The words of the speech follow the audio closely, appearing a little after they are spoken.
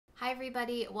Hi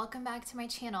everybody, welcome back to my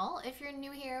channel. If you're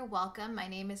new here, welcome. My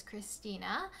name is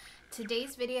Christina.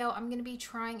 Today's video, I'm going to be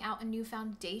trying out a new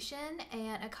foundation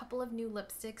and a couple of new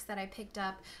lipsticks that I picked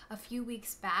up a few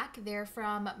weeks back. They're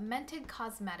from Mented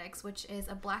Cosmetics, which is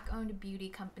a Black-owned beauty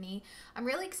company. I'm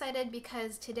really excited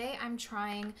because today I'm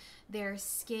trying their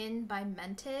Skin by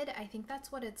Mented. I think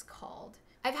that's what it's called.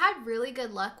 I've had really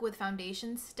good luck with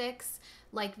foundation sticks,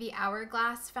 like the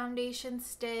Hourglass foundation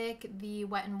stick, the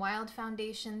Wet n Wild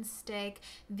foundation stick,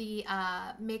 the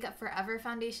Makeup Forever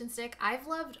foundation stick. I've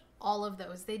loved all of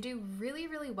those. They do really,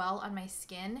 really well on my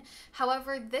skin.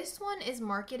 However, this one is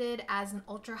marketed as an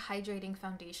ultra hydrating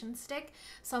foundation stick,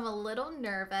 so I'm a little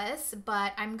nervous,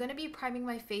 but I'm going to be priming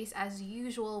my face as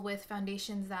usual with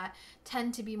foundations that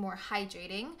tend to be more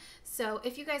hydrating. So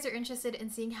if you guys are interested in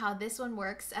seeing how this one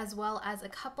works, as well as a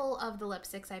couple of the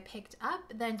lipsticks I picked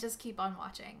up, then just keep on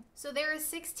watching. So there are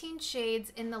 16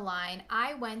 shades in the line.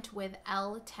 I went with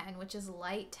L10, which is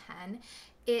light 10.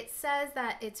 It says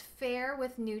that it's fair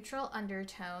with neutral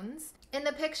undertones. In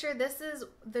the picture, this is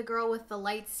the girl with the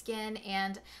light skin,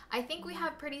 and I think we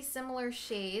have pretty similar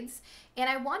shades. And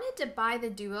I wanted to buy the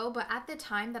duo, but at the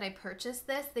time that I purchased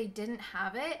this, they didn't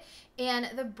have it. And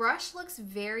the brush looks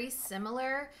very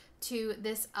similar to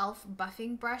this e.l.f.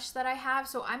 buffing brush that I have,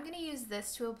 so I'm going to use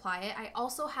this to apply it. I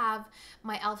also have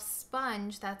my e.l.f.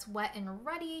 sponge that's wet and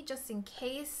ready just in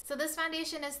case. So this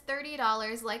foundation is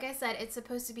 $30. Like I said, it's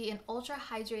supposed to be an ultra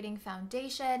hydrating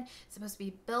foundation. It's supposed to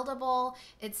be buildable.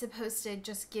 It's supposed to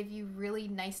just give you really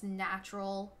nice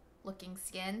natural looking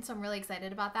skin, so I'm really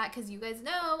excited about that because you guys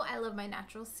know I love my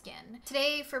natural skin.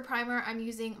 Today for primer, I'm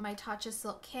using my Tatcha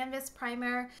Silk Canvas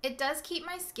Primer. It does keep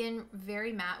my skin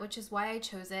very matte, which is why I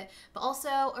chose it, but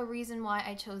also a reason why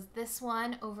I chose this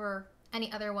one over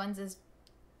any other ones is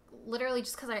literally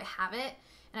just because I have it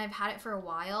and I've had it for a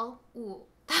while. Ooh,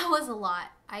 that was a lot.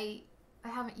 I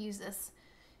haven't used this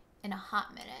in a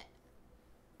hot minute.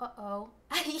 Uh-oh,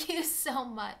 I used so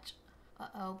much.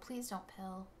 Uh-oh, please don't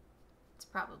pill. It's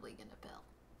probably gonna pill.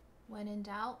 When in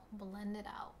doubt, blend it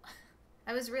out.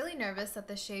 I was really nervous that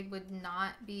the shade would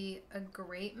not be a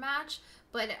great match,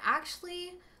 but it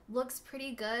actually looks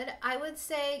pretty good. I would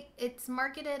say it's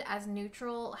marketed as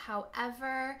neutral.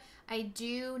 However, I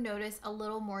do notice a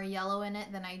little more yellow in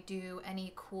it than I do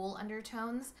any cool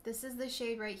undertones. This is the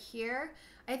shade right here.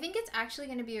 I think it's actually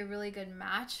gonna be a really good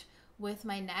match with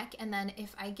my neck, and then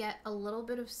if I get a little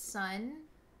bit of sun,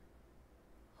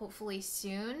 hopefully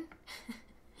soon,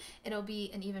 it'll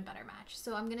be an even better match.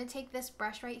 So I'm gonna take this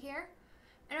brush right here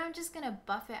and I'm just gonna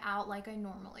buff it out like I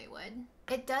normally would.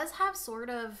 It does have sort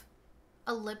of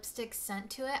a lipstick scent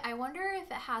to it. I wonder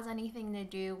if it has anything to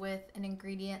do with an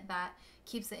ingredient that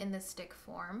keeps it in the stick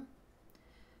form.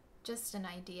 Just an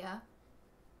idea.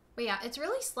 But yeah, it's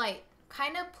really slight,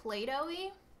 kind of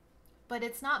Play-Doh-y, but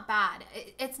it's not bad.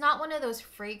 It's not one of those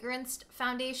fragranced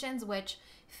foundations, which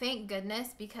thank goodness,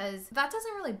 because that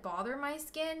doesn't really bother my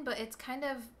skin, but it's kind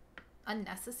of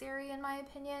unnecessary in my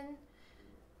opinion.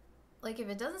 Like, if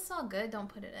it doesn't smell good, don't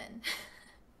put it in.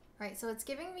 Right, so it's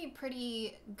giving me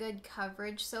pretty good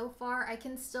coverage so far. I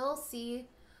can still see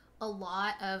a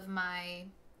lot of my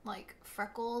like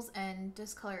freckles and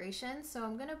discoloration, so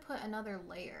I'm gonna put another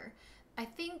layer. I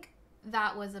think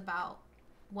that was about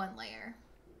one layer.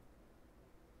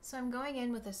 So I'm going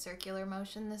in with a circular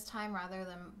motion this time rather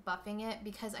than buffing it,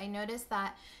 because I noticed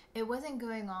that it wasn't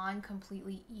going on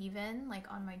completely even,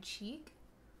 like on my cheek.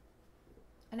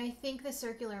 And I think the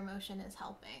circular motion is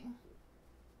helping.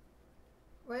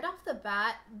 Right off the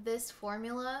bat, this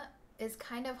formula is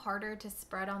kind of harder to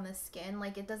spread on the skin.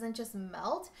 Like, it doesn't just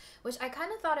melt, which I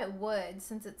kind of thought it would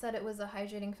since it said it was a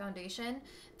hydrating foundation.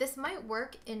 This might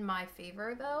work in my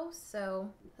favor though,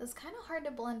 so it's kind of hard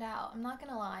to blend out. I'm not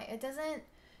gonna lie. It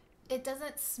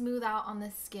doesn't smooth out on the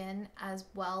skin as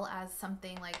well as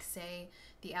something like, say,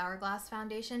 the Hourglass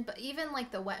foundation, but even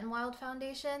like the Wet n Wild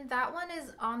foundation, that one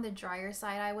is on the drier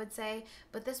side, I would say,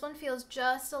 but this one feels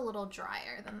just a little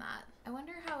drier than that. I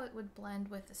wonder how it would blend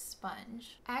with the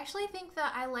sponge. I actually think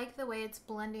that I like the way it's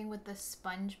blending with the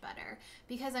sponge better,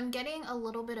 because I'm getting a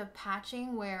little bit of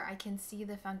patching where I can see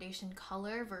the foundation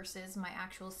color versus my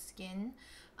actual skin,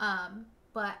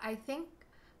 but I think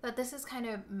that this is kind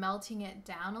of melting it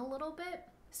down a little bit.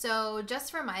 So just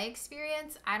from my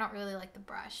experience, I don't really like the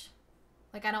brush.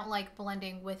 Like, I don't like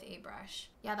blending with a brush.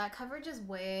 Yeah, that coverage is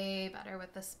way better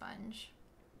with the sponge.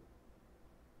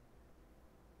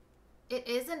 It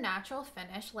is a natural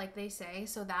finish, like they say,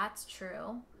 so that's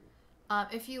true.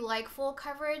 If you like full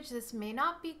coverage, this may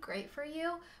not be great for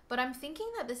you, but I'm thinking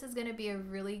that this is gonna be a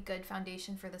really good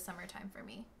foundation for the summertime for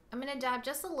me. I'm gonna dab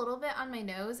just a little bit on my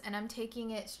nose, and I'm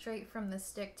taking it straight from the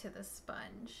stick to the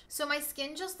sponge. So my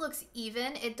skin just looks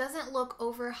even. It doesn't look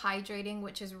over hydrating,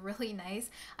 which is really nice.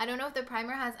 I don't know if the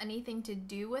primer has anything to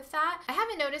do with that. I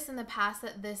haven't noticed in the past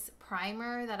that this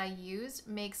primer that I used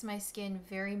makes my skin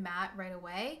very matte right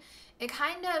away. It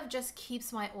kind of just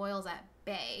keeps my oils at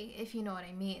bay, if you know what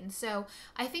I mean. So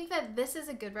I think that this is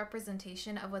a good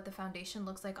representation of what the foundation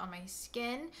looks like on my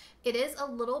skin. It is a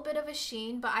little bit of a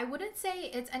sheen, but I wouldn't say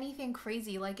it's anything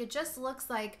crazy. Like, it just looks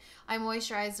like I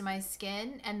moisturized my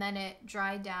skin and then it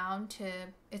dried down to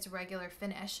its regular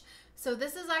finish. So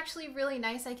this is actually really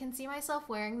nice. I can see myself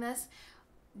wearing this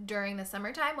during the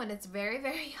summertime when it's very,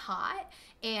 very hot,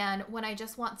 and when I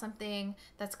just want something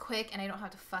that's quick and I don't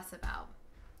have to fuss about.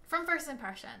 From first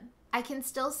impression, I can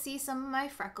still see some of my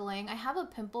freckling. I have a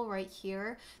pimple right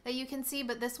here that you can see,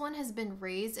 but this one has been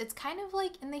raised. It's kind of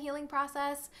like in the healing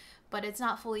process, but it's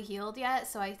not fully healed yet,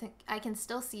 so I think I can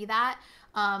still see that,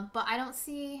 but I don't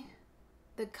see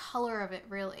the color of it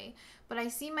really. But I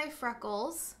see my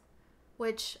freckles,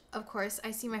 which of course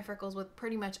I see my freckles with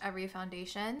pretty much every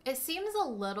foundation. It seems a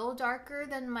little darker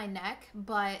than my neck,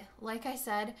 but like I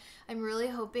said, I'm really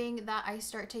hoping that I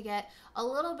start to get a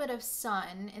little bit of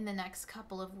sun in the next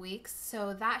couple of weeks,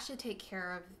 so that should take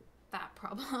care of that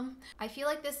problem. I feel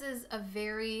like this is a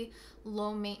very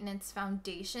low maintenance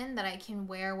foundation that I can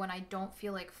wear when I don't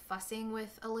feel like fussing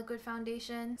with a liquid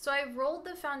foundation. So I rolled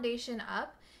the foundation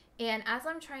up, and as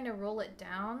I'm trying to roll it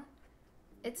down,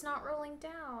 it's not rolling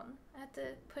down. I have to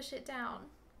push it down.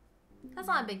 That's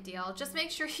not a big deal. Just make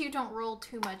sure you don't roll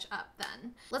too much up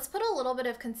then. Let's put a little bit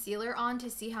of concealer on to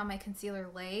see how my concealer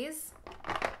lays.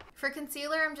 For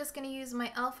concealer, I'm just gonna use my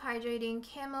e.l.f. Hydrating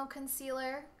Camo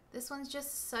Concealer. This one's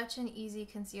just such an easy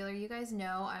concealer. You guys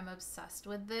know I'm obsessed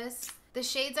with this. The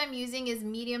shades I'm using is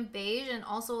medium beige and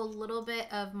also a little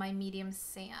bit of my medium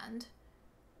sand.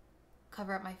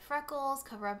 Cover up my freckles,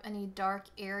 cover up any dark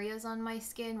areas on my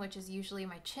skin, which is usually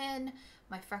my chin,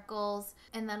 my freckles,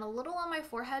 and then a little on my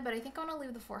forehead, but I think I want to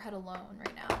leave the forehead alone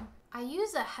right now. I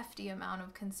use a hefty amount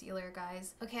of concealer,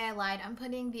 guys. Okay, I lied. I'm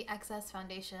putting the excess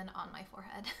foundation on my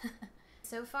forehead.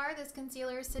 So far, this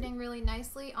concealer is sitting really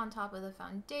nicely on top of the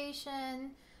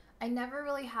foundation. I never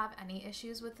really have any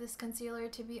issues with this concealer,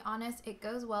 to be honest. It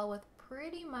goes well with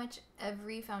pretty much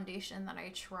every foundation that I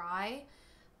try.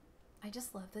 I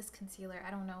just love this concealer. I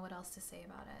don't know what else to say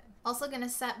about it. Also gonna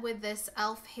set with this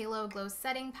e.l.f. Halo Glow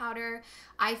Setting Powder.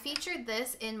 I featured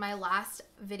this in my last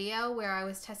video where I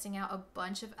was testing out a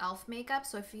bunch of e.l.f. makeup,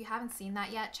 so if you haven't seen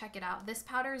that yet, check it out. This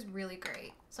powder is really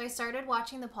great. So I started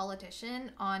watching The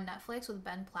Politician on Netflix with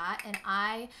Ben Platt, and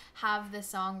I have the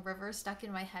song River stuck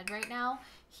in my head right now.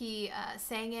 He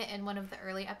sang it in one of the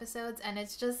early episodes, and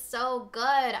it's just so good.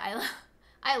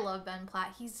 I love Ben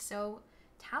Platt. He's so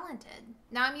talented.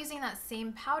 Now I'm using that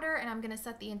same powder and I'm gonna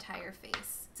set the entire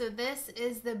face. So this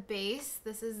is the base.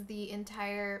 This is the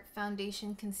entire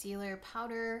foundation concealer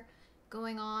powder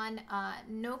going on.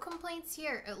 No complaints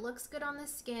here. It looks good on the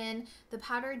skin. The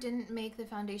powder didn't make the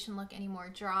foundation look any more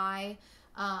dry.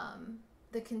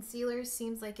 The concealer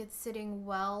seems like it's sitting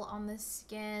well on the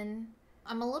skin.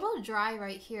 I'm a little dry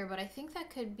right here, but I think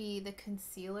that could be the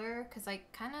concealer because I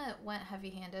kind of went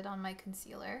heavy-handed on my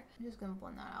concealer. I'm just gonna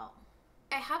blend that out.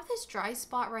 I have this dry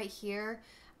spot right here.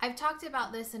 I've talked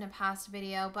about this in a past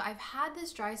video, but I've had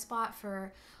this dry spot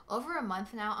for over a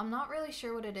month now. I'm not really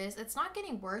sure what it is. It's not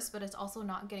getting worse, but it's also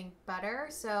not getting better.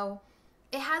 So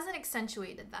it hasn't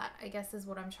accentuated that, I guess is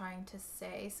what I'm trying to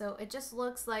say. So it just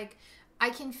looks like I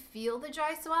can feel the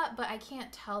dry spot, but I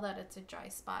can't tell that it's a dry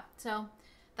spot. So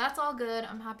that's all good.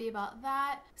 I'm happy about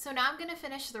that. So now I'm gonna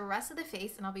finish the rest of the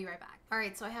face and I'll be right back. All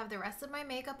right, so I have the rest of my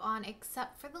makeup on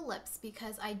except for the lips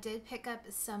because I did pick up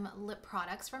some lip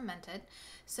products from Mented.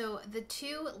 So the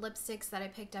two lipsticks that I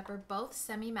picked up are both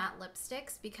semi-matte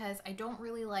lipsticks because I don't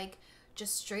really like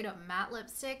just straight up matte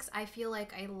lipsticks. I feel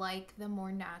like I like the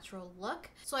more natural look.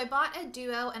 So I bought a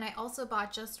duo and I also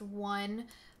bought just one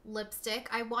lipstick.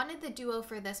 I wanted the duo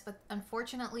for this, but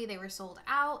unfortunately they were sold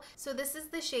out. So this is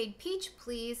the shade Peach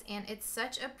Please, and it's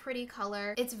such a pretty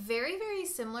color. It's very, very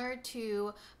similar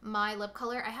to my lip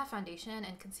color. I have foundation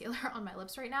and concealer on my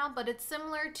lips right now, but it's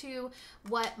similar to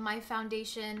what my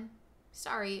foundation,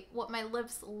 what my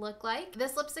lips look like.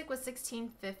 This lipstick was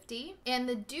 $16.50 and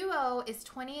the duo is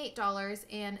 $28,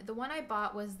 and the one I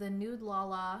bought was the Nude La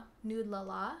La.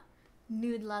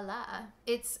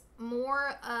 It's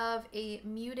more of a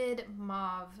muted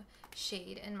mauve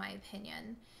shade in my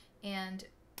opinion. And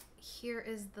here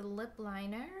is the lip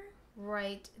liner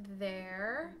right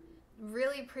there.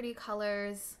 Really pretty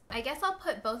colors. I guess I'll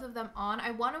put both of them on.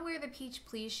 I want to wear the Peach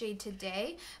Please shade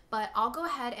today, but I'll go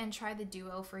ahead and try the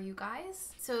duo for you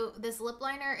guys. So this lip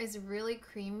liner is really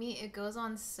creamy. It goes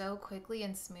on so quickly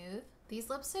and smooth. These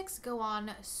lipsticks go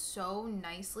on so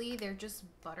nicely. They're just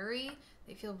buttery.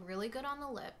 They feel really good on the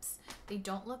lips. They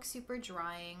don't look super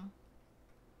drying.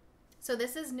 So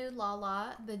this is Nude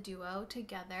Lala, the duo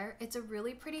together. It's a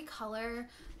really pretty color.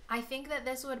 I think that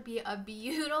this would be a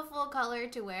beautiful color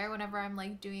to wear whenever I'm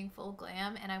like doing full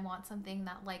glam and I want something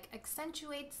that like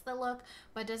accentuates the look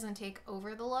but doesn't take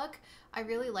over the look. I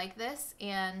really like this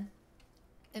and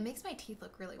it makes my teeth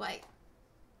look really white.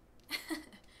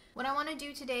 What I want to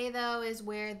do today though is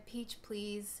wear Peach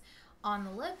Please on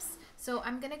the lips. So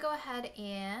I'm gonna go ahead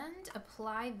and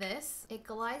apply this. It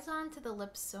glides onto the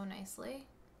lips so nicely.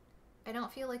 I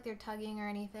don't feel like they're tugging or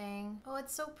anything. Oh,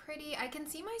 it's so pretty. I can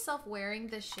see myself wearing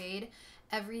this shade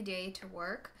every day to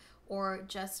work or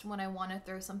just when I want to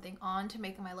throw something on to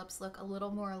make my lips look a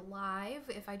little more alive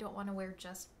if I don't want to wear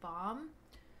just balm.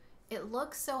 It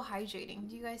looks so hydrating.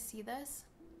 Do you guys see this?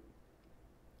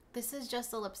 This is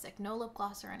just a lipstick, no lip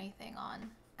gloss or anything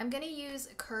on. I'm going to use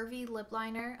Curvy lip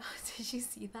liner. Did you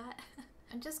see that?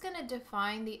 I'm just going to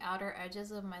define the outer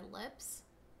edges of my lips.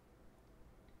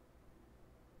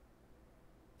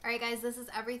 Alright guys, this is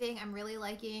everything. I'm really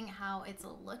liking how it's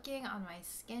looking on my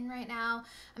skin right now.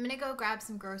 I'm gonna go grab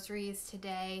some groceries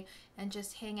today and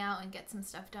just hang out and get some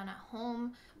stuff done at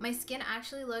home. My skin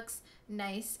actually looks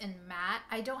nice and matte.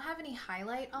 I don't have any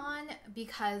highlight on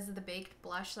because the baked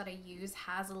blush that I use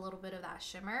has a little bit of that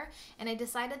shimmer, and I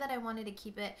decided that I wanted to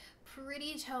keep it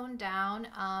pretty toned down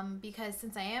because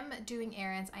since I am doing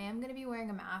errands, I am going to be wearing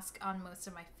a mask on most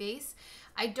of my face.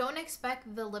 I don't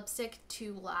expect the lipstick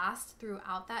to last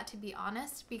throughout that, to be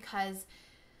honest, because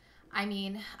I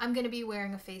mean, I'm going to be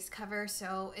wearing a face cover,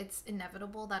 so it's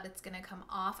inevitable that it's going to come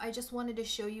off. I just wanted to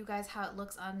show you guys how it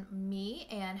looks on me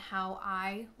and how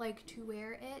I like to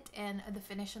wear it and the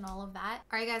finish and all of that.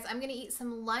 All right, guys, I'm going to eat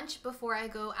some lunch before I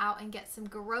go out and get some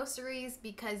groceries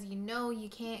because you know you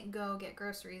can't go get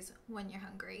groceries when you're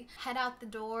hungry. Head out the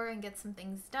door and get some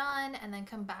things done and then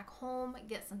come back home,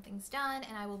 get some things done,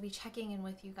 and I will be checking in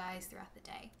with you guys throughout the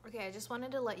day. Okay, I just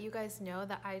wanted to let you guys know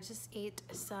that I just ate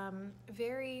some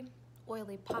very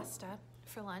oily pasta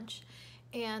for lunch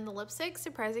and the lipstick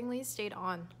surprisingly stayed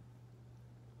on.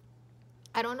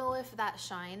 I don't know if that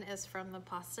shine is from the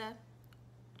pasta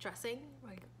dressing,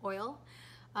 like oil,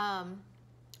 but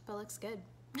looks good.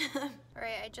 All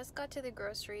right, I just got to the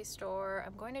grocery store.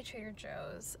 I'm going to Trader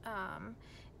Joe's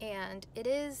and it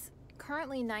is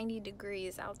currently 90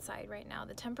 degrees outside right now.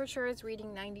 The temperature is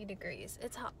reading 90 degrees.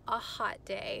 It's a hot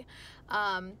day,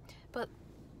 but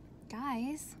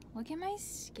guys, look at my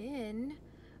skin.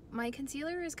 My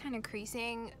concealer is kind of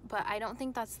creasing, but I don't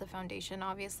think that's the foundation.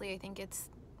 Obviously, I think it's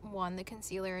one, the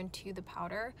concealer, and two, the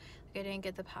powder. Like, I didn't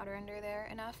get the powder under there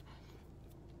enough.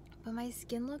 But my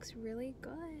skin looks really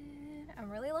good. I'm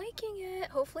really liking it.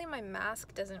 Hopefully my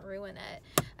mask doesn't ruin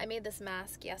it. I made this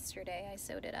mask yesterday. I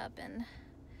sewed it up and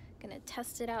gonna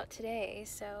test it out today.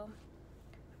 So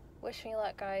wish me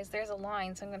luck, guys. There's a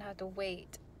line, so I'm gonna have to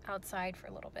wait outside for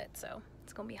a little bit. So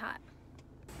it's gonna be hot.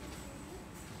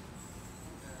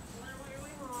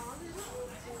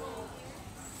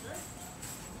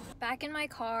 Back in my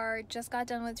car, just got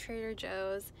done with Trader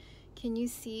Joe's. Can you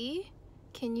see?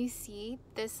 Can you see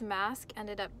this mask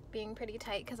ended up being pretty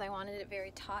tight because I wanted it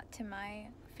very taut to my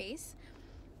face.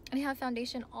 And I have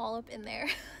foundation all up in there.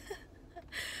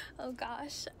 Oh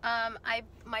gosh.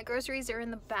 My groceries are in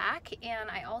the back, and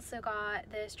I also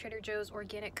got this Trader Joe's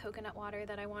organic coconut water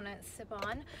that I want to sip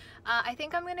on. I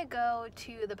think I'm gonna go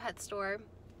to the pet store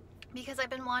because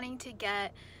I've been wanting to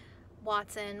get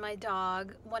Watson, my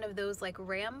dog, one of those like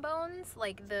ram bones,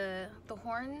 like the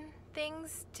horn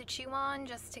things to chew on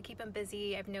just to keep him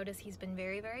busy. I've noticed he's been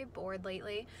very bored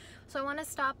lately, so I want to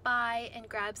stop by and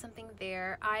grab something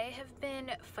there. I have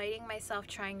been fighting myself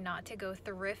trying not to go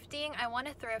thrifting. I want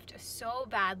to thrift so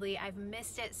badly. I've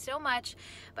missed it so much,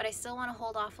 but I still want to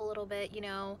hold off a little bit, you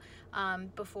know,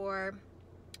 before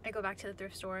I go back to the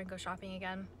thrift store and go shopping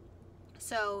again.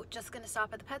 So just gonna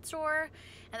stop at the pet store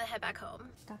and then head back home.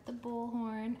 Got the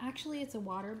bullhorn. Actually, it's a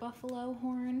water buffalo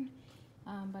horn,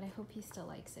 but I hope he still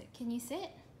likes it. Can you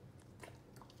sit?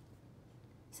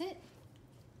 Sit.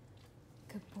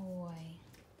 Good boy.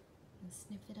 And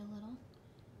sniff it a little.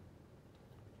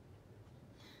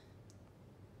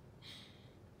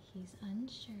 He's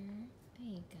unsure. There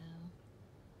you go.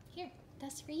 Here,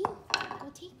 that's for you.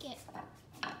 Go take it.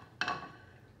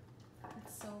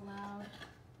 It's so loud.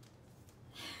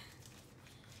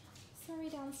 Sorry,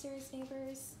 downstairs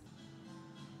neighbors.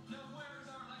 Now, where is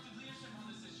our elected leadership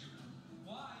on this issue?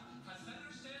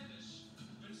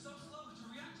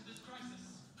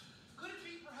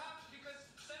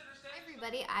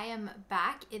 everybody, I am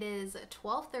back. It is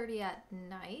 12:30 at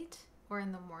night or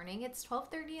in the morning. It's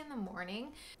 12:30 in the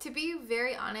morning. To be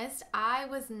very honest, I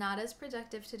was not as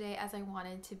productive today as I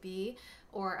wanted to be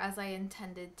or as I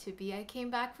intended to be. I came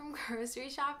back from grocery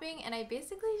shopping and I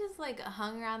basically just like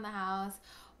hung around the house,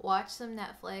 watched some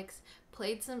Netflix,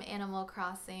 played some Animal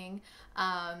Crossing.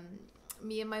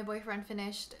 Me and my boyfriend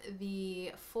finished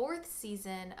the 4th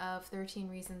season of 13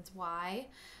 Reasons Why.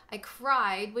 I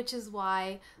cried, which is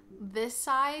why this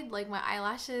side, like my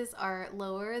eyelashes are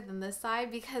lower than this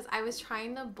side, because I was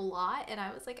trying to blot and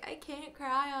I was like, I can't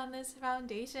cry on this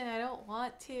foundation. I don't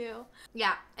want to.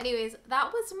 Yeah, anyways,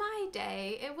 that was my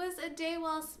day. It was a day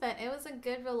well spent. It was a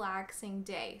good, relaxing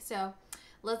day. So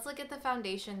let's look at the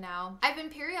foundation now. I've been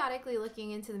periodically looking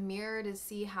into the mirror to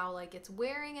see how like it's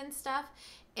wearing and stuff.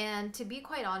 And to be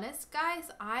quite honest, guys,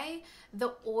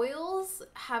 the oils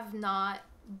have not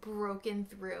broken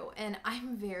through and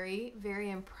I'm very, very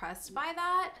impressed by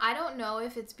that. I don't know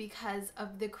if it's because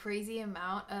of the crazy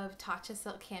amount of Tatcha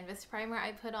Silk Canvas Primer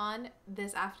I put on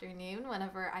this afternoon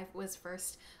whenever I was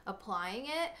first applying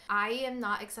it. I am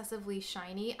not excessively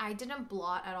shiny. I didn't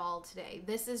blot at all today.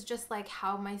 This is just like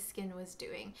how my skin was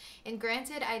doing. And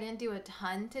granted, I didn't do a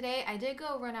ton today. I did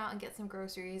go run out and get some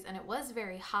groceries and it was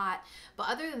very hot, but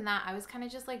other than that, I was kind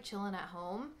of just like chilling at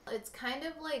home. It's kind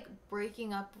of like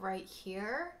breaking up right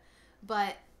here,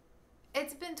 but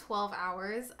it's been 12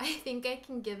 hours. I think I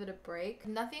can give it a break.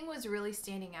 Nothing was really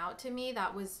standing out to me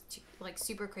that was like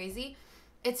super crazy.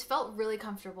 It's felt really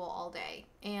comfortable all day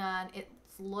and it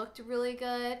looked really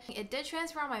good. It did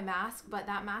transfer on my mask, but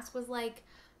that mask was like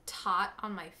taut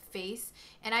on my face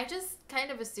and I just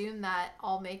kind of assume that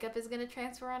all makeup is going to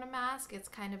transfer on a mask. It's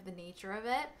kind of the nature of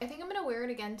it. I think I'm going to wear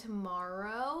it again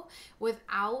tomorrow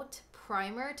without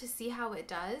primer to see how it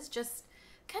does. Just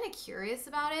kind of curious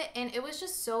about it, and it was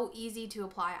just so easy to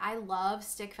apply. I love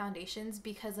stick foundations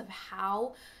because of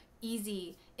how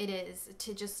easy it is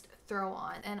to just throw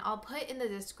on, and I'll put in the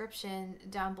description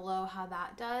down below how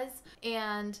that does.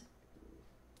 And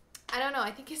I don't know,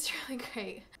 I think it's really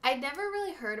great. I'd never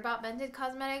really heard about Mented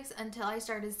Cosmetics until I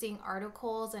started seeing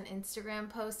articles and Instagram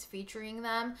posts featuring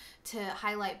them to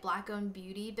highlight Black-owned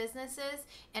beauty businesses,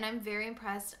 and I'm very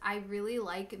impressed. I really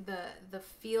like the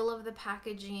feel of the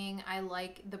packaging. I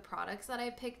like the products that I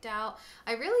picked out.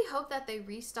 I really hope that they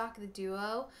restock the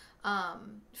duo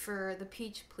for the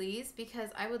Peach Please, because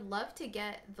I would love to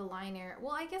get the liner.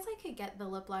 Well, I guess I could get the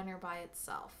lip liner by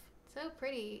itself. So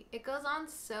pretty. It goes on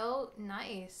so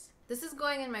nice. This is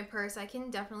going in my purse. I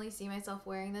can definitely see myself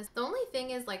wearing this. The only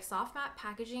thing is like soft matte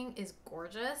packaging is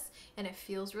gorgeous and it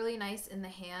feels really nice in the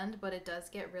hand, but it does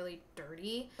get really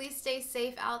dirty. Please stay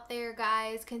safe out there,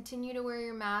 guys. Continue to wear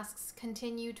your masks.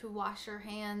 Continue to wash your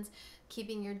hands,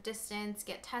 keeping your distance.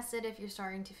 Get tested if you're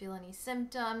starting to feel any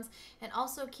symptoms, and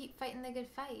also keep fighting the good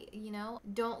fight, you know?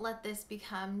 Don't let this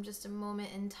become just a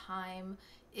moment in time.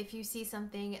 If you see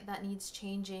something that needs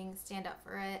changing, stand up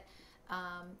for it.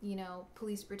 You know,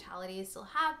 police brutality is still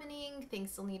happening.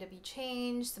 Things still need to be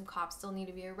changed. Some cops still need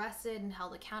to be arrested and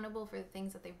held accountable for the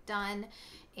things that they've done.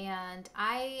 And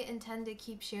I intend to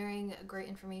keep sharing great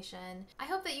information. I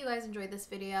hope that you guys enjoyed this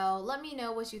video. Let me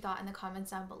know what you thought in the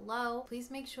comments down below. Please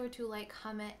make sure to like,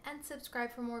 comment, and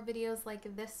subscribe for more videos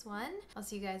like this one. I'll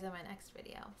see you guys in my next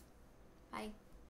video. Bye.